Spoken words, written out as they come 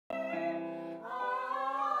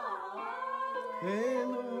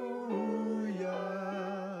Hallelujah.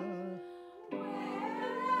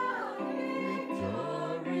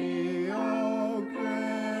 Victory, oh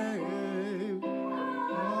grave.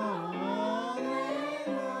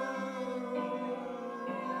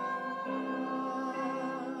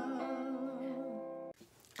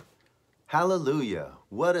 Hallelujah.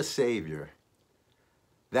 What a Savior.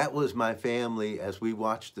 That was my family as we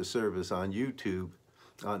watched the service on YouTube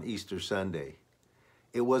on Easter Sunday.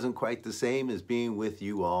 It wasn't quite the same as being with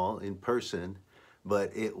you all in person,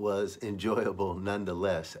 but it was enjoyable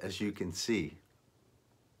nonetheless, as you can see.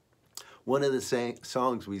 One of the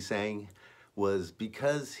songs we sang was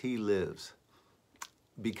Because He Lives.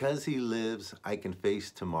 Because He lives, I can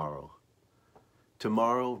face tomorrow.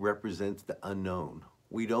 Tomorrow represents the unknown.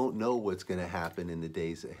 We don't know what's going to happen in the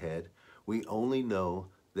days ahead. We only know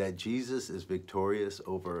that Jesus is victorious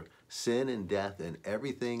over sin and death and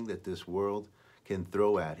everything that this world can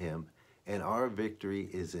throw at him, and our victory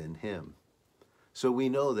is in him. So we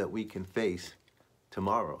know that we can face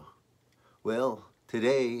tomorrow. Well,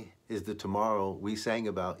 today is the tomorrow we sang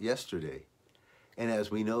about yesterday. And as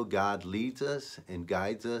we know God leads us and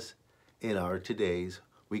guides us in our todays,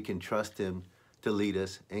 we can trust him to lead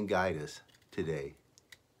us and guide us today.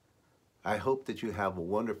 I hope that you have a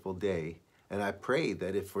wonderful day, and I pray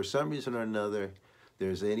that if for some reason or another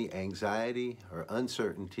there's any anxiety or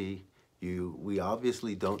uncertainty, we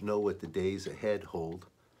obviously don't know what the days ahead hold,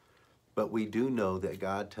 but we do know that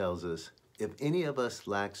God tells us if any of us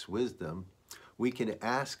lacks wisdom, we can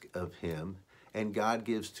ask of him, and God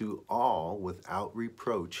gives to all without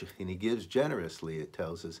reproach, and he gives generously, it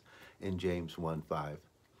tells us in James 1:5.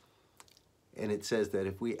 And it says that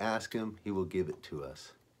if we ask him, he will give it to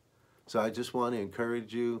us. So I just want to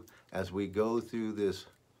encourage you as we go through this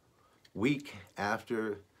week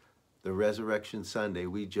after the Resurrection Sunday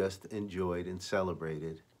we just enjoyed and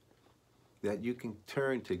celebrated, that you can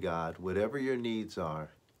turn to God, whatever your needs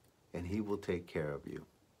are, and he will take care of you.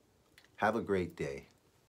 Have a great day.